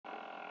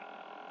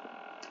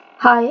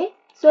Hi,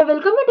 so I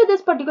welcome you to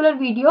this particular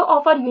video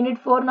of our Unit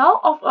 4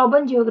 now of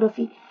Urban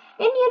Geography.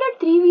 In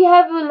Unit 3 we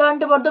have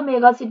learned about the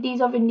mega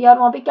cities of India और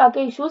वहाँ पे क्या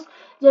क्या issues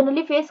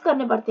generally face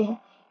करने पड़ते हैं.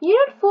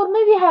 Unit 4 में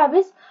we have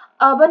is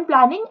urban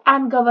planning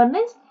and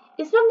governance.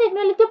 इसमें हम देखने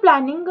वाले थे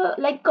planning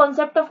like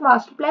concept of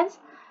master plans.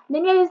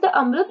 Then we have is the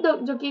AMRUT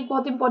जो कि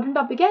बहुत important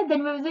topic है.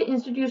 Then we have the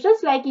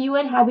institutions like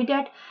UN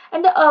Habitat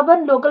and the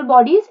urban local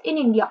bodies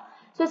in India.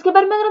 So इसके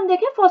बारे में अगर हम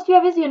देखें first we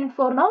have is Unit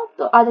 4 now.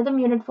 तो आ जाते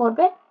हैं Unit 4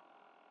 पे.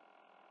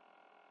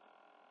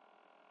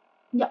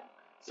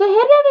 So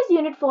here we have is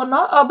Unit 4 now,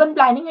 urban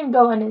planning and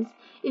governance.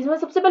 इसमें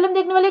सबसे पहले हम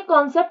देखने वाले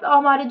कॉन्सेप्ट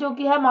हमारे जो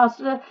कि है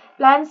मास्टर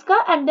प्लान्स का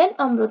एंड देन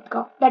अमृत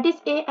का, that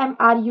is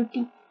AMRUT.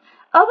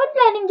 Urban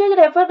planning जो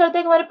रेफर करते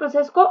हैं हमारे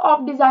प्रोसेस को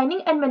of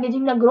designing and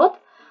managing the growth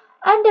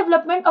and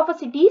development of a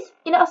cities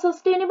in a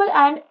sustainable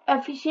and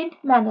efficient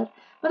manner.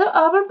 मतलब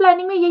अर्बन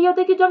प्लानिंग में यही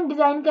होता है कि जो हम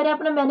डिजाइन करें,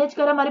 अपना मैनेज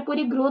करें हमारी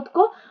पूरी ग्रोथ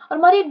को और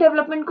हमारी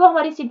डेवलपमेंट को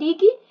हमारी सिटी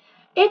की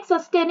एक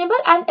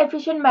सस्टेनेबल एंड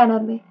एफिशिएंट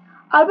मैनर में.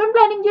 अर्बन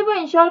प्लानिंग जो वो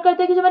इंश्योर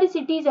करता है कि जो हमारी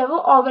सिटीज है वो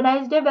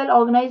ऑर्गेनाइज्ड है, वेल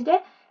ऑर्गेनाइज्ड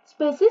है,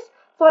 spaces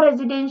for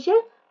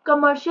residential,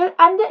 commercial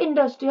and the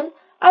industrial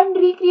and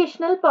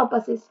recreational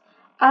purposes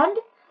and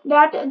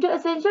that जो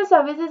एसेंशियल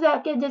सर्विसेज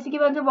है जैसे कि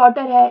जो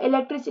वाटर है,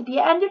 इलेक्ट्रिसिटी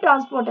है एंड जो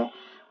ट्रांसपोर्ट है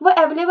वो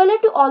अवेलेबल है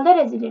to all the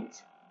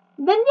residents.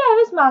 Then we have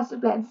is master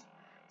plans.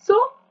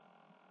 So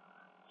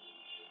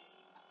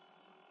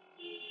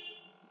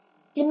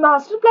in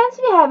master plans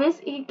we have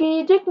is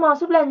कि जो एक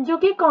मास्टर प्लान जो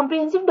कि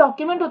कॉम्प्रिहेंसिव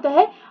डॉक्यूमेंट होता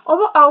है और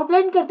वो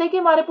आउटलाइन करता है कि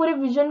हमारे पूरे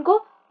विजन को,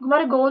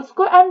 हमारे गोल्स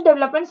को एंड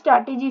डेवलपमेंट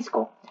स्ट्रैटेजीज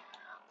को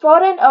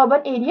for an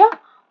urban area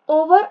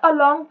over a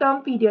long term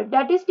period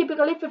that is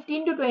typically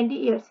 15 to 20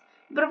 years.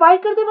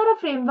 Provide करते हैं हमारा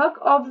framework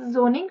of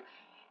zoning,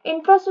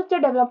 infrastructure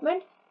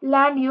development,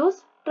 land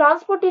use,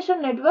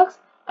 transportation networks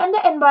and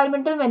the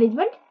environmental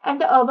management and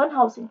the urban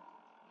housing.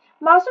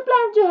 Master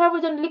plan जो है वो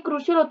generally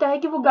crucial होता है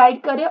कि वो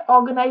गाइड करे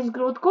ऑर्गेनाइज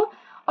ग्रोथ को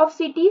ऑफ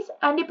सिटीज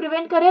एंड ये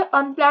प्रिवेंट करे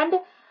अनप्लान्ड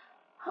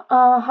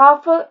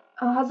हाफ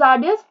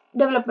हजार्डियस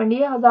डेवलपमेंट,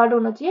 ये हजार्ड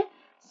होना चाहिए,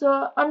 सो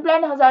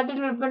अनप्लान्ड हजार्ड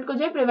डेवलपमेंट को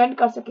जो है प्रिवेंट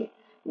कर सके.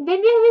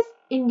 देन वी हैव इस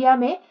इंडिया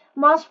में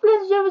मास्टर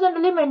प्लान जो है वो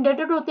जनरली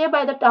मैंडेटेड होते हैं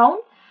by the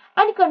town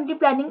and country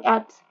planning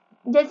acts.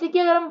 जैसे कि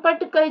अगर हम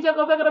बट कई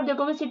जगहों पे अगर आप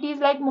देखोगे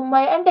cities like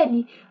Mumbai and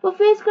Delhi वो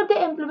फेस करते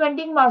हैं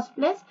इम्प्लीमेंटिंग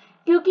मास्टर प्लान्स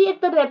क्योंकि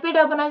एक तो रैपिड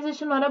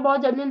अर्बनाइजेशन हो रहा है,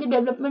 बहुत जल्दी जल्दी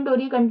डेवलपमेंट हो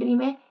रही है कंट्री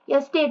में या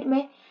स्टेट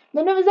में.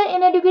 Then is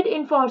inadequate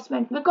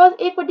enforcement because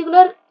एक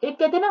पर्टिकुलर एक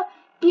कहते हैं ना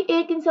कि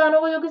एक इंसान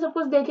होगा जो कि सब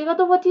कुछ देखेगा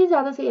तो वो चीज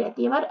ज्यादा सही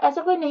रहती है, मगर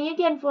ऐसा कोई नहीं है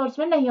कि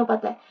एनफोर्समेंट नहीं हो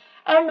पाता है.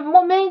 एंड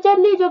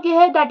मेजरली जो कि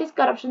है दैट इज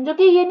करप्शन, जो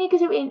कि ये नहीं कि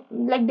सिर्फ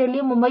लाइक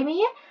दिल्ली मुंबई में ही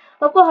है,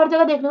 आपको हर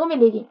जगह देखने को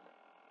मिलेगी.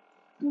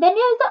 देन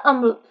इज द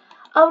अमृत.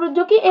 अमृत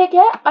जो कि एक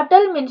है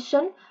अटल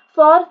mission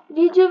for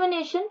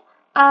rejuvenation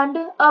and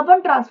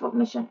urban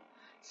transformation.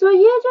 सो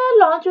ये जो है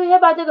लॉन्च हुई है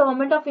by the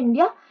government of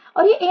India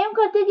और ये एम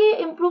करते हैं कि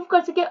इम्प्रूव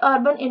कर सके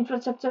अर्बन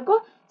इंफ्रास्ट्रक्चर को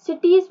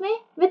सिटीज में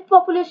विद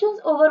पॉपुलेशन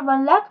ओवर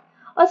 1 लाख.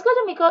 और इसका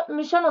जो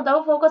मिशन होता है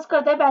वो फोकस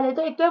करता है पहले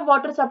तो एक तो है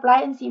वाटर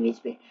सप्लाई एंड सीवेज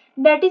पे,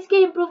 डेट इज के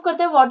इम्प्रूव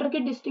करता है वाटर के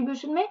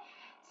डिस्ट्रीब्यूशन में,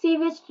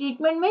 सीवेज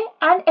ट्रीटमेंट में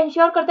एंड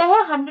इंश्योर करता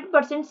है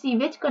 100%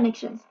 sewage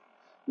connection.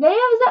 Then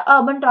is the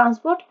urban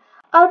transport.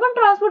 Urban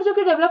transport जो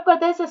कि डेवलप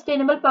करता है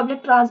sustainable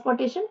public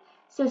transportation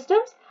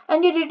systems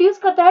and ये रिड्यूस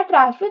करता है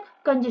ट्रैफिक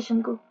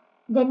कंजेशन को.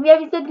 Then we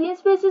have the green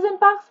spaces and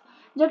parks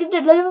जो कि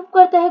डेवलप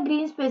करता है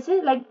ग्रीन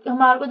स्पेसेस, लाइक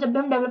हमारे को जब भी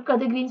हम डेवलप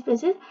करते हैं ग्रीन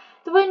स्पेसेस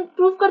तो वो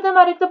इम्प्रूव करता है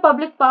हमारे एक तो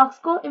पब्लिक पार्क्स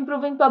को,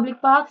 improving public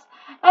parks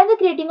and the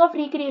creating of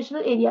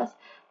recreational areas.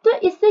 तो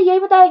इससे यही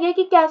बताया गया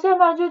कि कैसे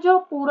हमारा जो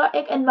पूरा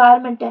एक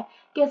एनवायरनमेंट है,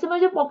 कैसे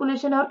हमारी जो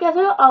पॉपुलेशन है और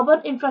कैसे जो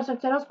अर्बन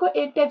इंफ्रास्ट्रक्चर है उसको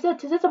एक टाइप से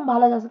अच्छे से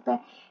संभाला जा सकता है.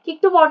 कि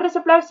एक तो वाटर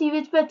सप्लाई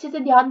सीवेज पे अच्छे से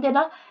ध्यान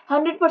देना,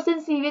 100%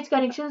 सीवेज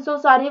कनेक्शन हो,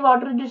 सारे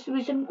वाटर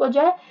डिस्ट्रीब्यूशन को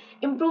जो है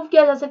इम्प्रूव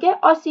किया जा सके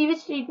और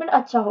सीवेज ट्रीटमेंट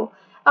अच्छा हो,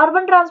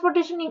 अर्बन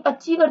ट्रांसपोर्टेशन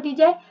अच्छी कर दी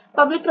जाए,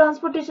 पब्लिक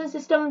ट्रांसपोर्टेशन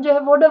सिस्टम जो है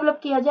वो डेवलप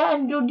किया जाए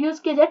एंड रिड्यूस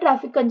किया जाए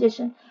ट्रैफिक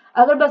कंजेशन.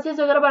 अगर बसेस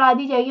वगैरह बढ़ा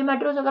दी जाएगी,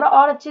 मेट्रोज वगैरह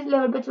और अच्छे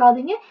लेवल पे चला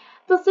देंगे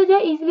तो उससे जो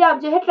है इजीली आप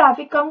जो है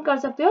ट्रैफिक कम कर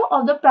सकते हो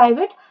of the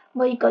private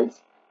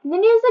vehicles.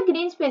 Then is the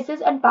green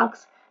spaces and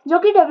parks जो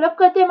कि डेवलप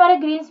करते हैं हमारे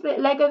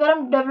ग्रीन लाइक अगर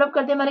हम डेवलप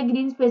करते हैं हमारे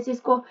ग्रीन स्पेसेस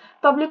को,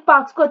 पब्लिक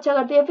पार्क्स को अच्छा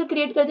करते हैं, फिर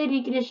क्रिएट करते हैं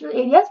रिक्रिएशनल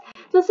एरियाज,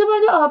 तो उससे हमारा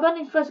जो अर्बन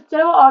इंफ्रास्ट्रक्चर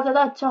है वो और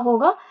ज्यादा अच्छा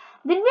होगा.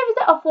 Then we have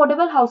the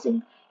affordable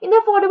housing. In the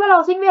affordable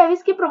housing, we have is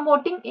keep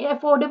promoting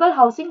affordable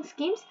housing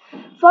schemes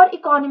for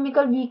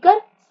economical weaker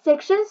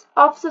sections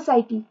of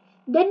society.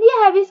 Then we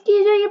have is कि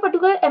जो ये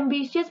particular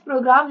ambitious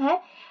program है,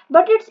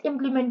 but its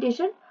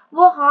implementation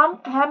वो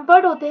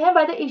hampered होते हैं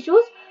by the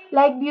issues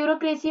like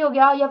bureaucracy हो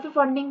गया या फिर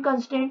funding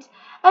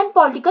constraints and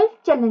political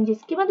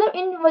challenges. कि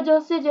मतलब इन वजह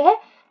से जो है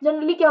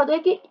जनरली क्या होता है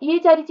कि ये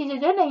सारी चीजें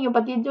जो है नहीं हो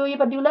पाती, जो ये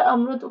पर्टिकुलर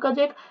अमृत का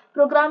जो एक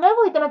प्रोग्राम है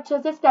वो इतना अच्छे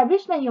से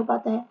स्टैब्लिश नहीं हो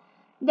पाता है.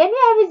 Then we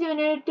have is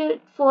unit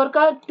 4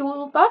 का 2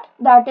 part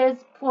that is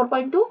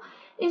 4.2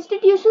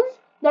 institutions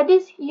that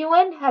is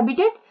UN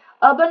Habitat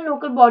urban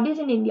local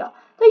bodies in India.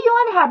 तो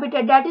UN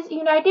Habitat that is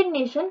United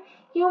Nation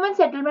Human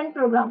Settlement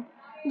Program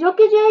जो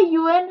कि जो है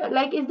UN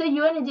like is the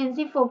UN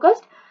agency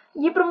focused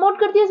ये promote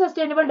करती है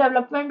sustainable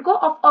development को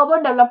of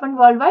urban development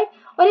world wide,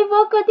 और ये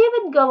वर्क करती है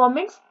with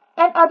governments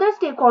and other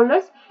stake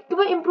holders कि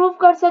वो इम्प्रूव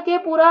कर सके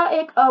पूरा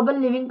एक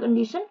अर्बन लिविंग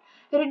कंडीशन,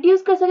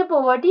 रिड्यूस कर सके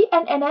पॉवर्टी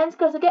एंड एनहांस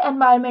कर सके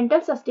एनवायरमेंटल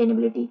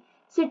सस्टेनेबिलिटी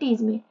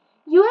सिटीज में।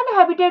 यूएन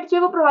हैबिटेट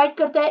जो वो प्रोवाइड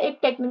करता है एक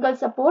technical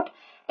support,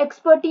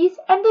 expertise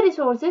and the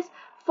resources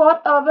for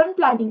urban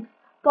planning,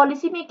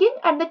 policy making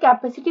and the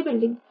capacity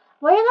building.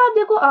 वही अगर आप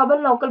देखो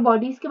अर्बन लोकल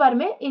बॉडीज के बारे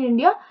में इन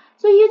इंडिया,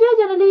 सो ये जो है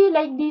generally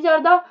like these are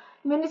the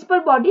municipal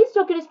bodies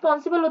जो कि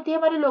रिस्पॉन्सिबल होती है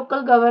हमारे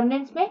लोकल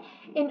गवर्नेंस में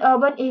in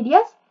urban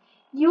areas.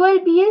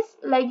 यूएलबीएस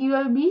like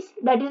यूएलबीज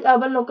that is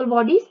urban local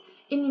bodies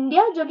in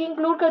India, जो कि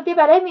इंक्लूड करती है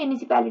पहले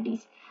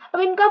म्यूनिसिपैलिटीज। अब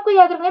इनका आपको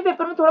याद रखना है,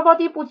 पेपर में थोड़ा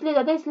बहुत ये पूछ लिया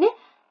जाता है इसलिए।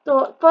 तो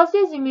first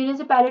is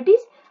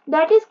municipalities,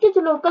 that is की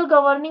जो लोकल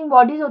गवर्निंग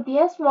बॉडीज होती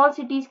है स्मॉल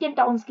सिटीज के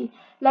टाउन्स की,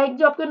 लाइक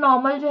जो आपके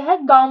नॉर्मल जो है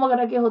गांव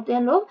वगैरह के होते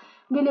हैं लोग,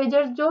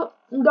 विलेजर्स जो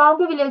गांव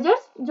के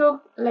विलेजर्स जो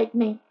लाइक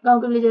नहीं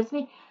गांव के विलेजर्स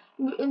नहीं,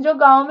 जो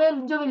गांव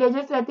में जो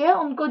विलेजर्स रहते हैं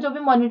उनको जो भी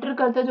मॉनिटर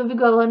करता है, जो भी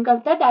गवर्न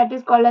करता है, that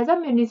is called as a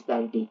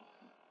municipality.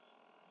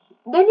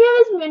 Then we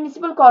have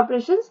municipal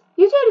corporations,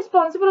 ये जो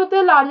रिस्पॉन्सिबल होते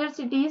हैं larger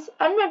cities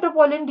and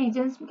metropolitan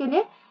regions के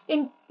लिए।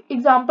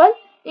 Example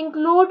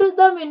include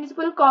the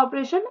municipal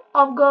corporation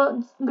of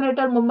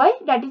greater Mumbai,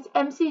 that is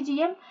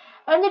MCGM,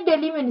 and the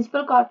Delhi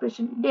municipal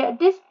corporation,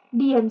 that is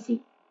DMC.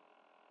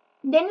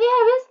 Then we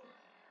have is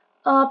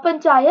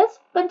panchayats.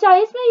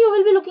 Panchayats में you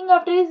will be looking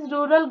after is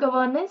rural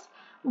governance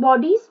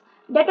bodies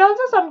that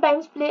also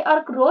sometimes play a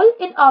role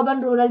in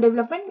urban rural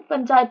development.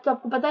 Panchayat तो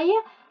आपको पता ही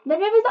है। Then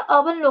we have is the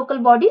urban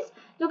local bodies,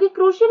 जो कि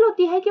crucial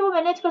होती है कि वो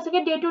मैनेज कर सके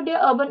day to day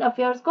urban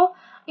affairs को,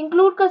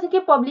 इंक्लूड कर सके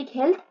पब्लिक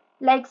हेल्थ,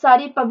 लाइक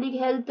सारी public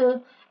health,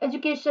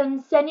 education,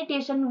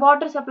 sanitation,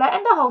 water supply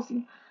and the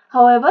housing.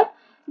 However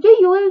जो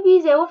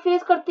यूएलबीज है वो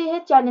फेस करते हैं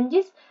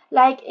challenges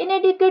like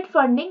इनएडिक्वेट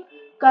funding,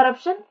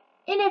 corruption,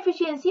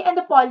 inefficiency and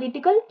the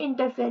political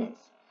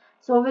interference.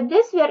 So with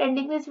this we are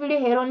ending this video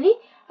here only,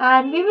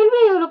 and we will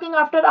be looking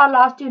after our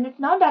last unit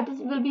now, that is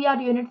will be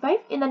our unit 5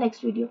 in the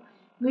next video.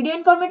 Video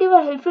informative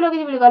और helpful लगी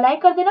तो video को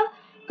like कर देना,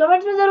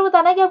 comments में जरूर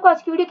बताना कि आपको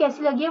आज की वीडियो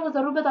कैसी लगी है, वो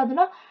जरूर बता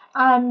देना,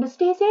 and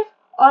stay safe,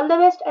 all the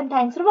best and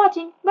thanks for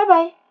watching, bye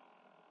bye.